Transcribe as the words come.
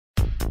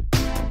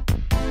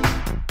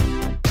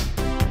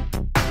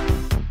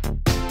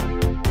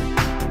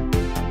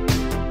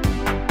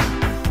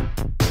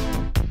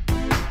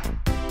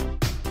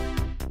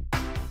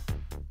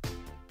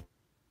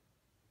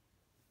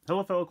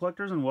Hello fellow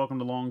collectors and welcome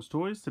to Long's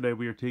Toys. Today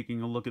we are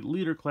taking a look at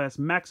Leader Class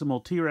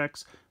Maximal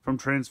T-Rex from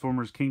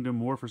Transformers Kingdom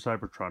War for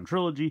Cybertron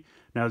Trilogy.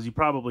 Now as you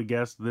probably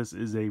guessed, this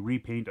is a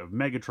repaint of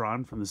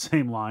Megatron from the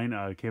same line.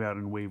 It came out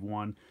in Wave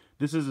 1.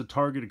 This is a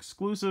Target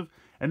exclusive,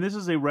 and this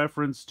is a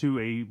reference to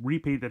a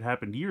repaint that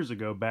happened years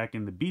ago back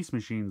in the Beast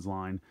Machines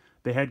line.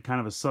 They had kind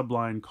of a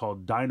subline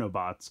called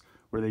Dinobots,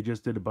 where they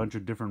just did a bunch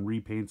of different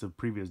repaints of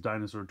previous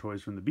dinosaur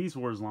toys from the Beast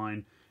Wars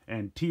line,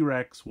 and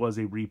T-Rex was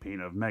a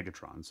repaint of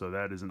Megatron. So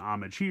that is an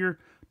homage here,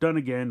 done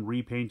again,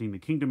 repainting the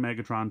Kingdom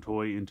Megatron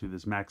toy into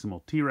this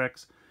Maximal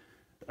T-Rex.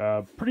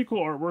 Pretty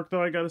cool artwork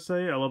though, I gotta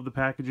say. I love the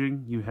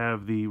packaging. You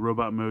have the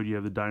robot mode, you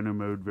have the dino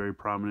mode very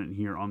prominent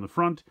here on the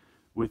front,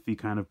 with the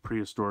kind of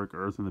prehistoric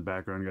Earth in the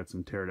background. Got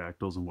some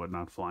pterodactyls and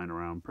whatnot flying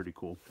around, pretty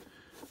cool.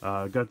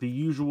 Got the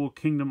usual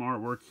Kingdom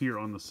artwork here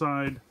on the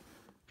side.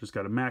 Just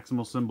got a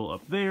Maximal symbol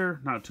up there,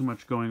 not too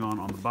much going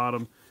on the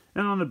bottom.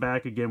 And on the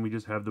back, again, we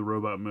just have the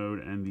robot mode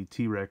and the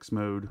T-Rex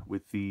mode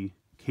with the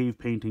cave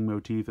painting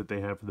motif that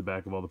they have for the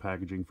back of all the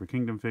packaging for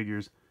Kingdom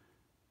figures.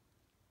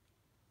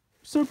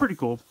 So pretty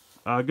cool.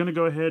 Gonna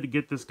go ahead and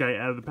get this guy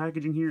out of the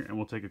packaging here, and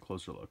we'll take a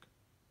closer look.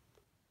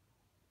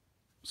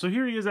 So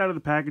here he is out of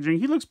the packaging.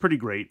 He looks pretty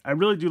great. I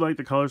really do like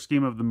the color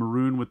scheme of the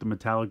maroon with the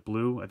metallic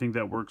blue. I think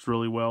that works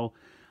really well.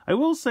 I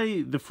will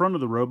say the front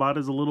of the robot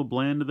is a little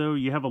bland, though.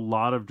 You have a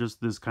lot of just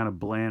this kind of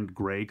bland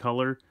gray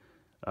color.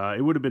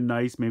 It would have been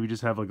nice maybe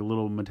just have like a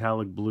little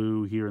metallic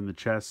blue here in the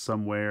chest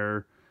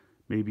somewhere.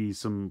 Maybe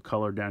some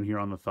color down here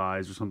on the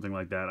thighs or something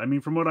like that. I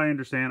mean, from what I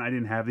understand, I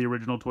didn't have the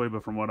original toy,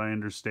 but from what I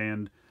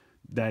understand,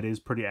 that is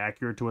pretty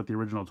accurate to what the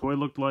original toy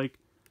looked like.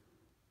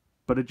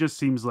 But it just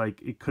seems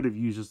like it could have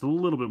used just a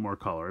little bit more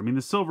color. I mean,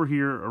 the silver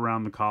here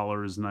around the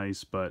collar is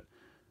nice, but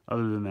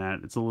other than that,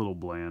 it's a little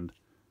bland.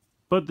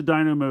 But the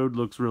Dino mode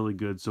looks really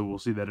good, so we'll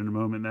see that in a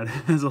moment. That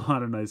has a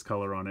lot of nice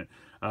color on it.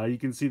 You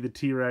can see the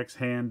T-Rex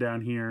hand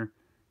down here.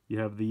 You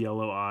have the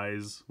yellow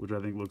eyes, which I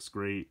think looks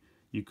great.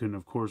 You can,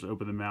 of course,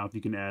 open the mouth. You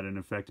can add an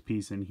effect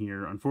piece in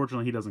here.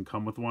 Unfortunately, he doesn't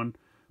come with one,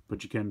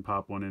 but you can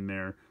pop one in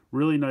there.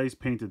 Really nice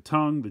painted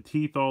tongue. The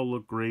teeth all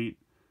look great.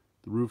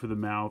 The roof of the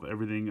mouth,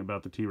 everything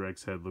about the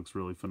T-Rex head looks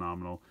really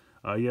phenomenal.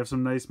 You have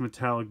some nice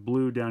metallic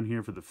blue down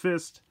here for the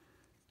fist.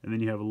 And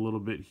then you have a little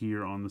bit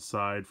here on the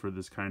side for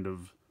this kind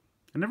of...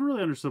 I never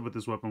really understood what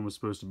this weapon was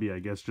supposed to be. I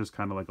guess just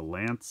kind of like a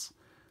lance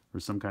or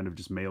some kind of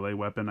just melee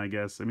weapon, I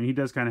guess. I mean, he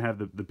does kind of have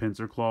the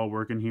pincer claw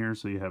working here,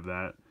 so you have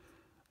that.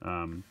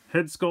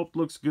 Head sculpt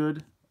looks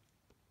good.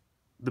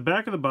 The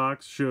back of the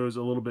box shows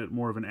a little bit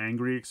more of an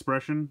angry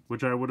expression,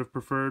 which I would have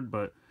preferred,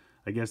 but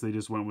I guess they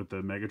just went with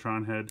the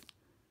Megatron head.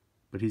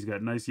 But he's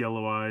got nice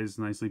yellow eyes,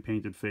 nicely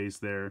painted face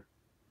there,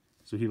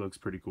 so he looks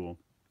pretty cool.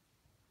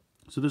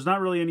 So there's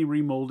not really any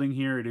remolding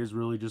here. It is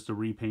really just a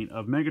repaint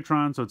of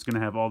Megatron, so it's going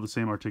to have all the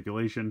same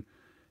articulation.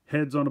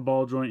 Head's on a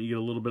ball joint. You get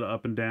a little bit of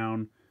up and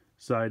down,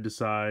 side to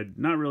side.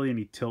 Not really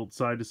any tilt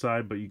side to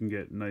side, but you can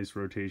get nice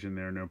rotation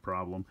there, no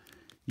problem.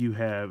 You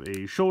have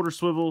a shoulder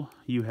swivel.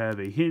 You have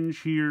a hinge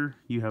here.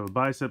 You have a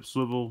bicep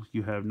swivel.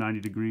 You have 90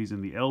 degrees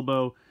in the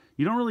elbow.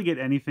 You don't really get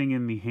anything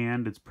in the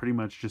hand. It's pretty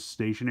much just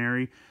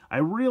stationary. I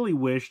really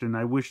wished, and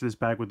I wish this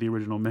back with the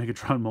original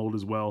Megatron mold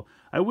as well,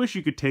 I wish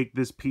you could take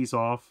this piece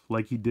off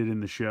like he did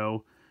in the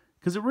show,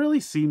 because it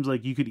really seems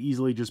like you could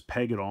easily just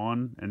peg it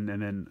on and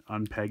then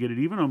unpeg it. It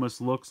even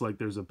almost looks like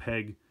there's a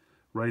peg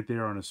right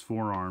there on his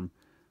forearm,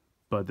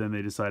 but then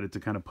they decided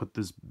to kind of put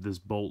this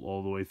bolt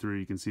all the way through.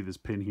 You can see this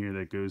pin here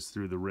that goes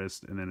through the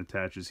wrist and then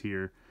attaches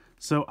here.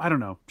 So I don't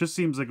know, just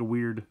seems like a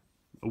weird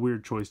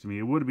choice to me.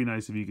 It would be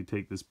nice if you could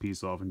take this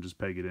piece off and just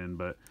peg it in,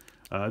 but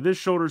this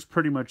shoulder is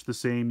pretty much the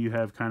same. You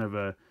have kind of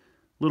a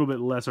little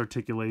bit less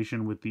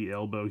articulation with the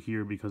elbow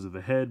here because of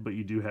the head, but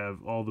you do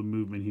have all the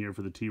movement here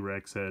for the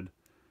T-Rex head,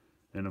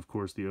 and of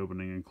course the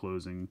opening and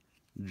closing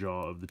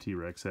jaw of the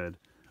T-Rex head.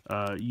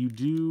 You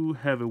do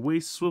have a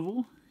waist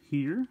swivel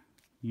here.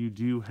 You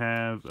do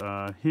have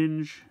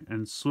hinge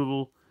and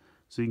swivel,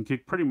 so you can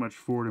kick pretty much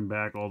forward and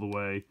back all the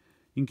way.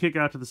 You can kick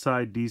out to the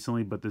side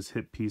decently, but this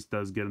hip piece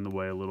does get in the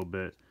way a little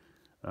bit.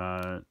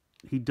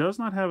 He does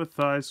not have a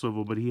thigh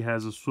swivel, but he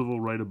has a swivel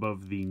right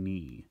above the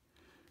knee.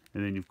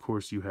 And then, of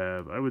course, you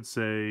have, I would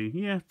say,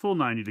 yeah, full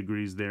 90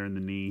 degrees there in the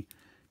knee.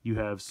 You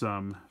have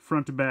some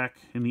front to back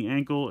in the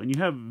ankle, and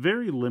you have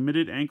very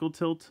limited ankle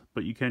tilt,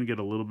 but you can get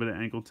a little bit of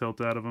ankle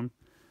tilt out of him.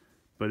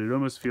 But it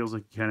almost feels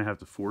like you kind of have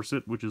to force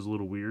it, which is a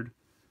little weird,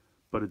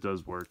 but it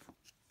does work.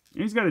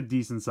 And he's got a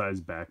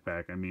decent-sized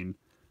backpack. I mean,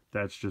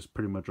 that's just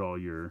pretty much all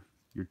your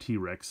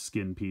T-Rex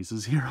skin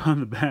pieces here on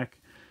the back,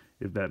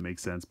 if that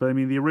makes sense. But I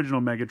mean, the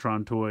original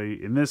Megatron toy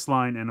in this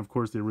line, and of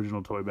course the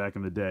original toy back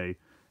in the day,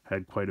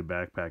 had quite a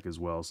backpack as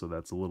well, so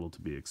that's a little to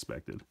be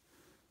expected.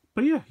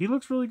 But yeah, he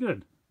looks really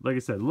good. Like I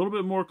said, a little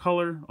bit more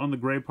color on the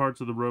gray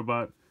parts of the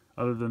robot.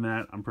 Other than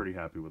that, I'm pretty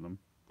happy with him.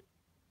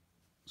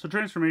 So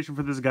transformation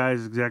for this guy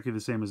is exactly the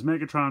same as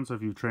Megatron, so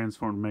if you've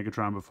transformed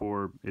Megatron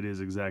before, it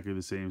is exactly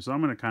the same. So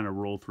I'm going to kind of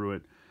roll through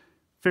it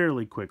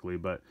fairly quickly,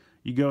 but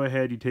you go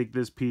ahead, you take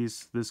this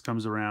piece, this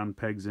comes around,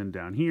 pegs in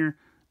down here.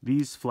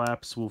 These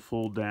flaps will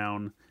fold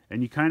down,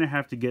 and you kind of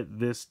have to get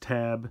this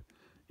tab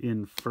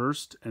in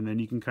first, and then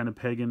you can kind of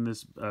peg in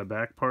this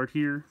back part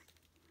here,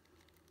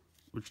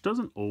 which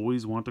doesn't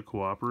always want to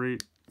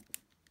cooperate.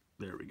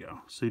 There we go.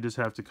 So you just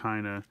have to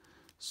kind of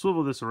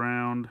swivel this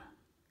around.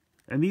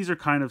 And these are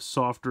kind of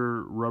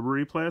softer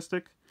rubbery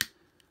plastic,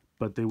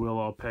 but they will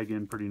all peg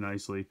in pretty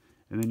nicely.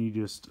 And then you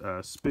just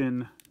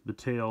spin the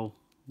tail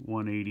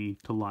 180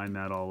 to line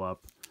that all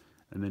up.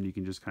 And then you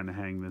can just kind of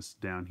hang this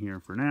down here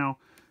for now.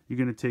 You're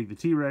going to take the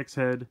T-Rex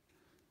head,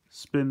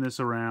 spin this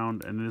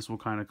around, and this will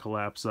kind of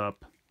collapse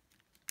up.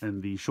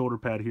 And the shoulder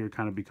pad here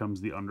kind of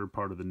becomes the under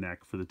part of the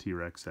neck for the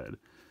T-Rex head.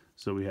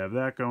 So we have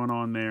that going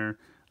on there.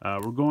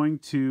 We're going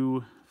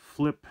to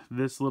flip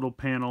this little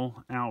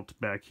panel out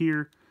back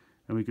here,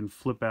 and we can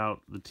flip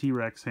out the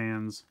T-Rex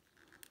hands.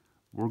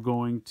 We're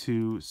going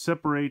to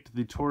separate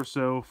the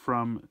torso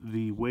from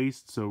the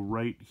waist, so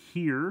right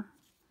here,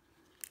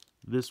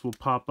 this will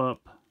pop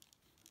up.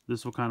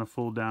 This will kind of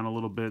fold down a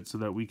little bit so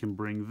that we can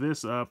bring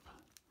this up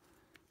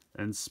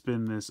and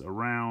spin this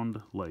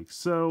around like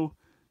so.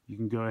 You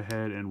can go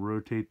ahead and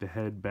rotate the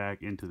head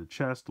back into the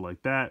chest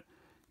like that.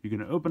 You're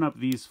going to open up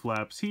these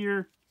flaps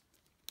here.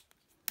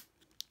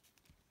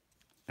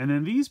 And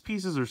then these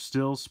pieces are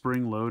still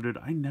spring-loaded.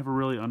 I never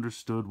really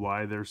understood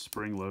why they're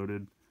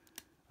spring-loaded.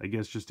 I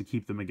guess just to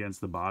keep them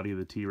against the body of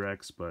the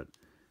T-Rex, but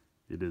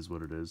it is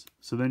what it is.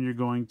 So then you're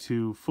going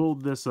to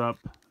fold this up,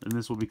 and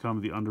this will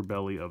become the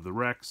underbelly of the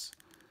Rex.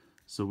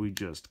 So we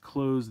just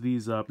close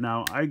these up.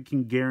 Now, I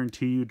can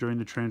guarantee you during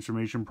the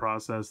transformation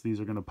process, these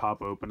are going to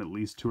pop open at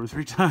least 2 or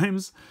 3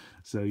 times.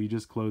 So you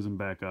just close them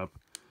back up.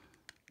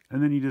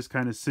 And then you just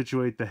kind of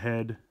situate the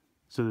head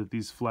so that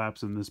these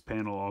flaps in this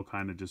panel all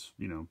kind of just,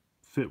 you know,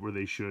 fit where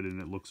they should,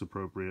 and it looks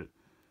appropriate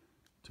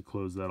to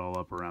close that all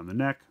up around the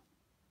neck.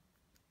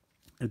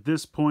 At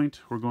this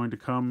point, we're going to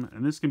come,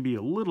 and this can be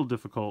a little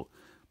difficult,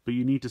 but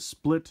you need to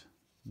split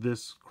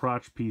this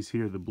crotch piece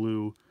here, the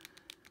blue.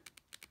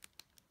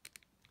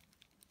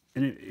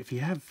 And if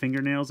you have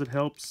fingernails, it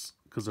helps,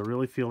 because I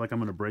really feel like I'm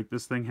going to break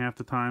this thing half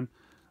the time.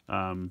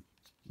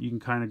 You can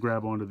kind of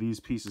grab onto these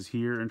pieces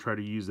here and try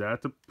to use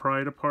that to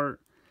pry it apart.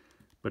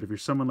 But if you're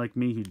someone like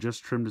me who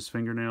just trimmed his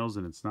fingernails,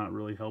 and it's not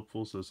really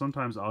helpful, so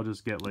sometimes I'll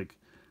just get like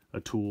a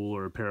tool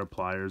or a pair of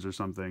pliers or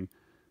something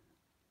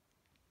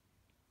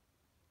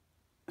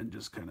and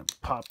just kind of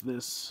pop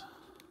this.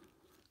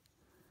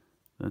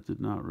 That did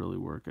not really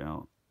work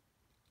out.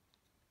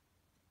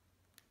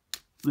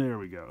 There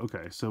we go.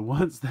 Okay, so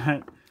once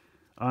that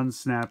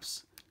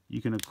unsnaps,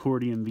 you can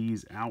accordion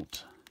these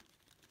out.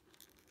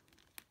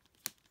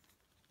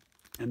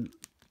 And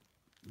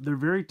they're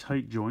very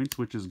tight joints,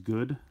 which is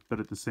good, but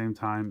at the same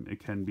time,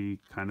 it can be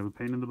kind of a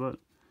pain in the butt.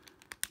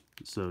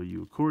 So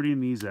you accordion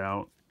these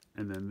out,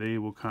 and then they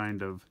will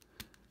kind of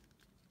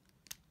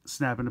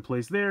snap into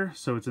place there,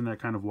 so it's in that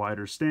kind of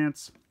wider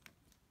stance.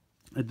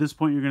 At this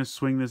point, you're going to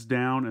swing this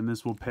down, and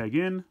this will peg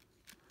in.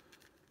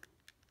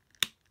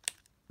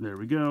 There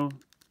we go.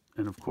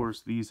 And of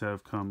course, these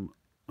have come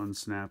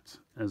unsnapped,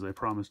 as I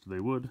promised they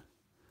would.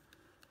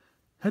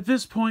 At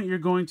this point, you're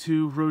going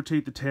to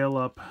rotate the tail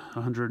up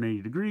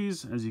 180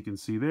 degrees, as you can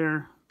see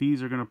there.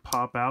 These are going to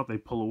pop out, they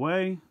pull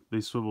away, they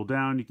swivel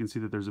down. You can see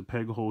that there's a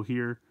peg hole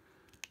here,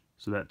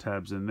 so that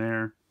tabs in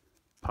there.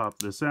 Pop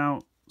this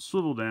out,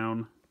 swivel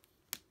down,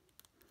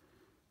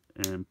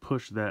 and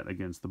push that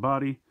against the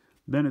body.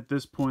 Then at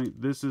this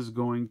point, this is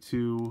going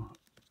to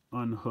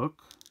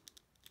unhook.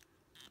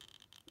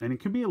 And it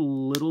can be a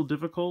little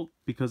difficult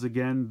because,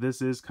 again,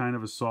 this is kind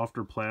of a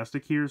softer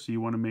plastic here, so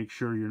you want to make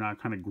sure you're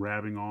not kind of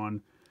grabbing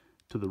on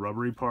to the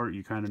rubbery part.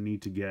 You kind of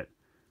need to get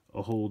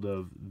a hold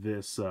of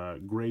this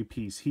gray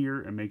piece here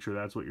and make sure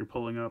that's what you're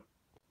pulling up.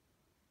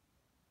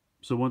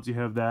 So once you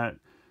have that,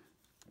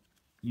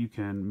 you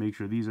can make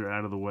sure these are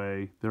out of the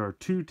way. There are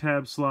 2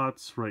 tab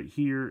slots right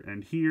here,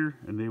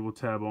 and they will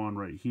tab on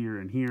right here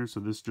and here, so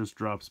this just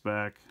drops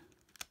back.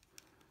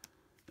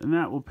 And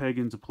that will peg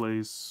into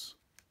place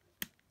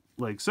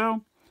like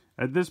so.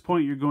 At this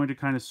point, you're going to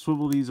kind of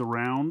swivel these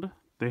around.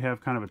 They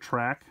have kind of a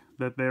track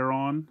that they're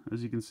on,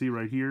 as you can see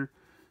right here.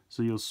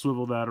 So you'll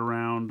swivel that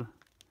around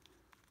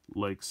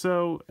like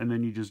so, and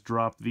then you just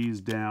drop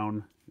these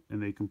down,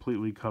 and they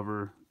completely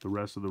cover the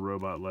rest of the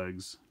robot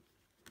legs.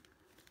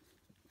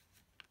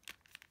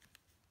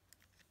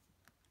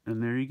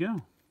 And there you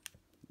go.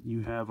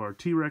 You have our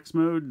T-Rex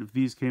mode. If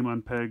these came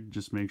unpegged,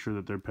 just make sure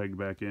that they're pegged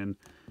back in,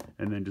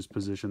 and then just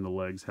position the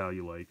legs how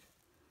you like.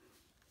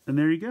 And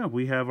there you go.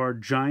 We have our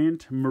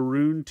giant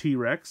maroon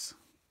T-Rex.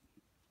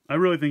 I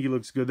really think he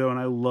looks good, though, and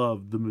I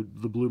love the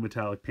blue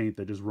metallic paint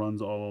that just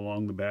runs all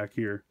along the back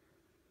here.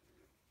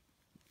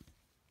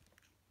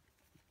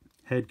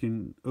 Head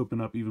can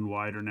open up even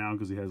wider now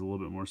because he has a little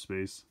bit more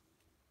space.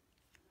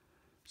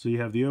 So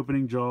you have the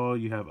opening jaw,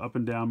 you have up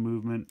and down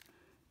movement,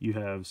 you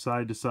have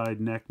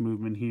side-to-side neck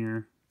movement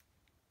here.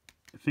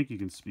 I think you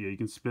can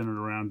spin it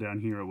around down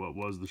here at what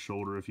was the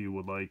shoulder if you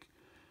would like.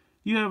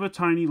 You have a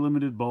tiny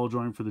limited ball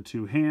joint for the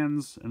 2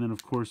 hands, and then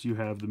of course you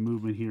have the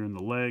movement here in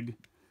the leg.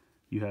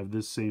 You have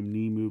this same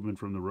knee movement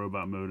from the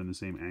robot mode and the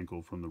same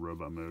ankle from the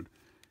robot mode.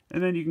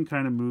 And then you can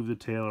kind of move the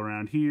tail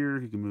around here.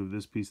 You can move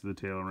this piece of the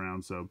tail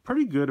around. So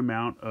pretty good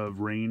amount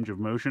of range of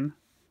motion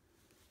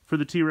for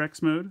the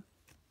T-Rex mode.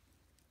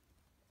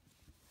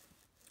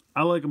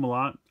 I like him a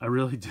lot. I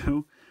really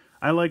do.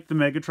 I like the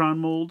Megatron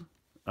mold.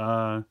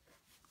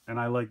 And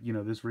I like, you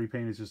know, this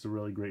repaint is just a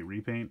really great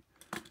repaint.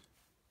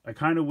 I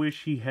kind of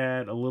wish he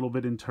had a little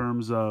bit in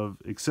terms of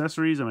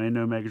accessories. I mean, I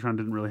know Megatron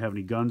didn't really have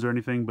any guns or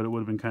anything, but it would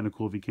have been kind of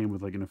cool if he came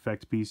with like an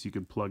effect piece you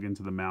could plug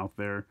into the mouth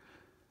there.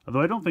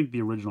 Although I don't think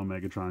the original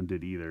Megatron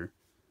did either.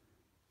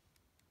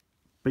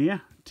 But yeah,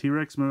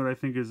 T-Rex mode I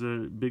think is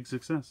a big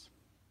success.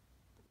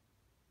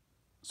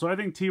 So I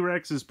think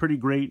T-Rex is pretty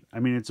great. I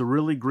mean, it's a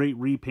really great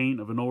repaint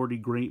of an already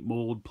great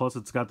mold. Plus,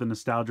 it's got the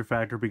nostalgia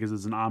factor because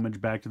it's an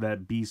homage back to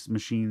that Beast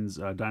Machines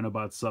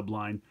Dinobots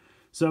subline.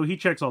 So he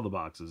checks all the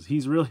boxes.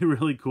 He's really,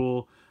 really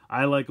cool.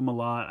 I like him a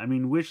lot. I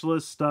mean, wish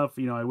list stuff,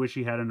 you know, I wish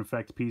he had an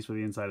effect piece for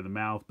the inside of the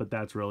mouth, but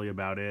that's really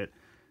about it.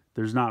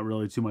 There's not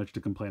really too much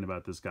to complain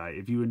about this guy.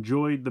 If you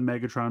enjoyed the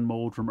Megatron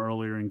mold from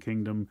earlier in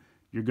Kingdom,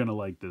 you're going to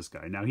like this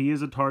guy. Now, he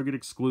is a Target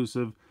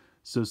exclusive,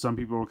 so some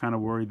people were kind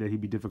of worried that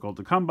he'd be difficult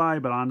to come by,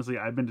 but honestly,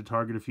 I've been to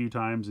Target a few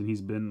times, and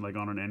he's been like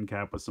on an end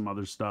cap with some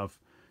other stuff.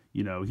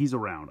 You know, he's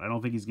around. I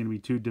don't think he's going to be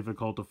too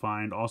difficult to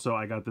find. Also,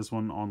 I got this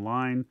one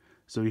online,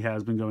 so he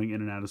has been going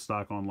in and out of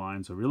stock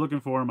online. So if you're looking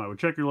for him, I would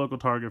check your local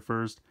Target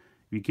first.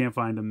 If you can't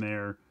find him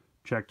there,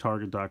 check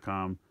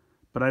Target.com.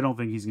 But I don't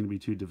think he's going to be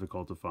too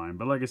difficult to find.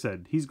 But like I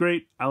said, he's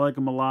great. I like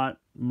him a lot.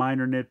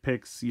 Minor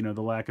nitpicks, you know,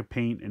 the lack of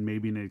paint and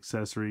maybe an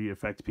accessory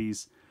effect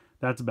piece.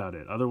 That's about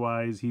it.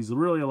 Otherwise, he's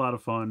really a lot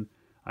of fun.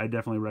 I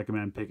definitely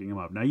recommend picking him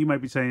up. Now, you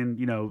might be saying,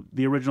 you know,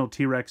 the original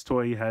T-Rex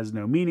toy has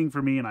no meaning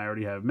for me, and I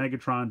already have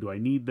Megatron. Do I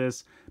need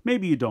this?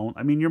 Maybe you don't.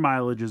 I mean, your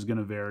mileage is going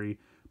to vary.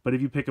 But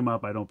if you pick him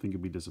up, I don't think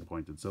you'll be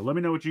disappointed. So let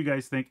me know what you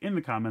guys think in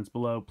the comments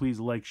below. Please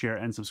like, share,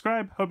 and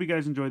subscribe. Hope you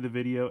guys enjoyed the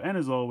video. And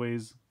as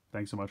always,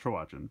 thanks so much for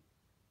watching.